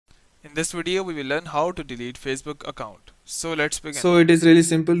In this video, we will learn how to delete Facebook account. So let's begin. So it is really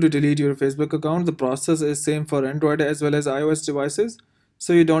simple to delete your Facebook account. The process is same for Android as well as iOS devices.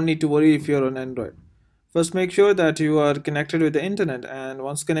 So you don't need to worry if you're on Android. First, make sure that you are connected with the internet, and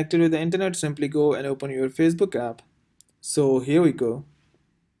once connected with the internet, simply go and open your Facebook app. So here we go.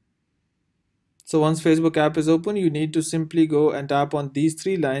 So once Facebook app is open, you need to simply go and tap on these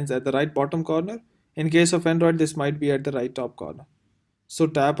three lines at the right bottom corner. In case of Android, this might be at the right top corner. So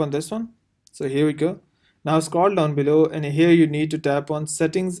tap on this one. So here we go. Now scroll down below, and here you need to tap on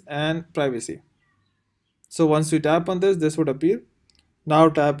settings and privacy. So once you tap on this would appear. Now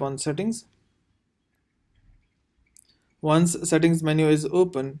tap on settings. Once settings menu is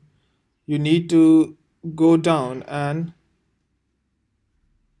open, you need to go down, and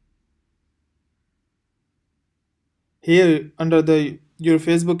here under the your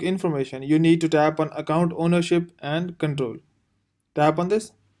Facebook information, you need to tap on account ownership and control. Tap on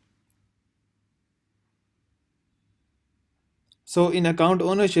this. So in account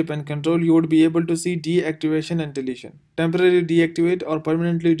ownership and control, you would be able to see deactivation and deletion. Temporarily deactivate or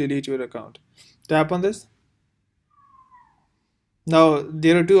permanently delete your account. Tap on this. Now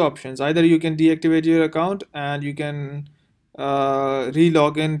there are two options. Either you can deactivate your account and you can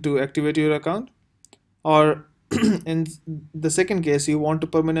re-log in to activate your account, or in the second case, you want to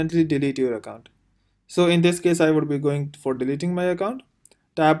permanently delete your account. So in this case, I would be going for deleting my account.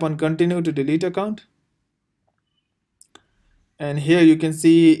 Tap on continue to delete account. And here you can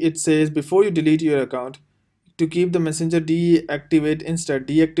see it says before you delete your account, to keep the messenger deactivate instead,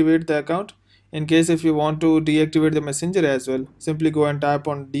 deactivate the account. In case if you want to deactivate the messenger as well, simply go and tap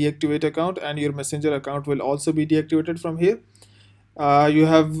on deactivate account, and your messenger account will also be deactivated from here.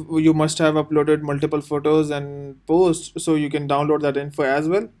 You must have uploaded multiple photos and posts, so you can download that info as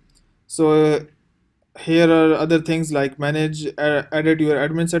well. So here are other things like manage edit your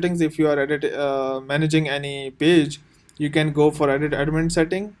admin settings. If you are managing any page, you can go for edit admin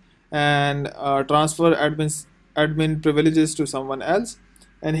setting and transfer admin privileges to someone else.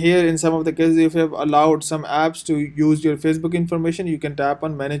 And here in some of the cases, if you have allowed some apps to use your Facebook information, you can tap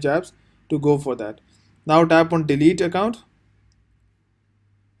on manage apps to go for that. Now tap on delete account,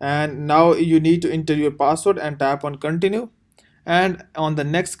 and now you need to enter your password and tap on continue. And on the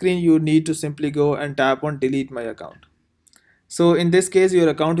next screen, you need to simply go and tap on delete my account. So in this case, your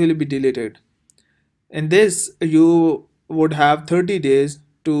account will be deleted. In this, you would have 30 days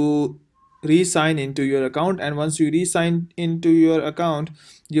to re-sign into your account, and once you re-sign into your account,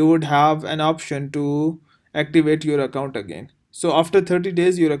 you would have an option to activate your account again. So after 30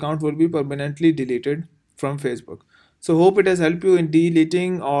 days, your account will be permanently deleted from Facebook. So hope it has helped you in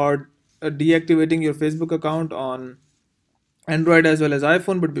deleting or deactivating your Facebook account on Android as well as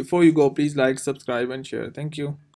iPhone. But before you go, please like, subscribe and share. Thank you.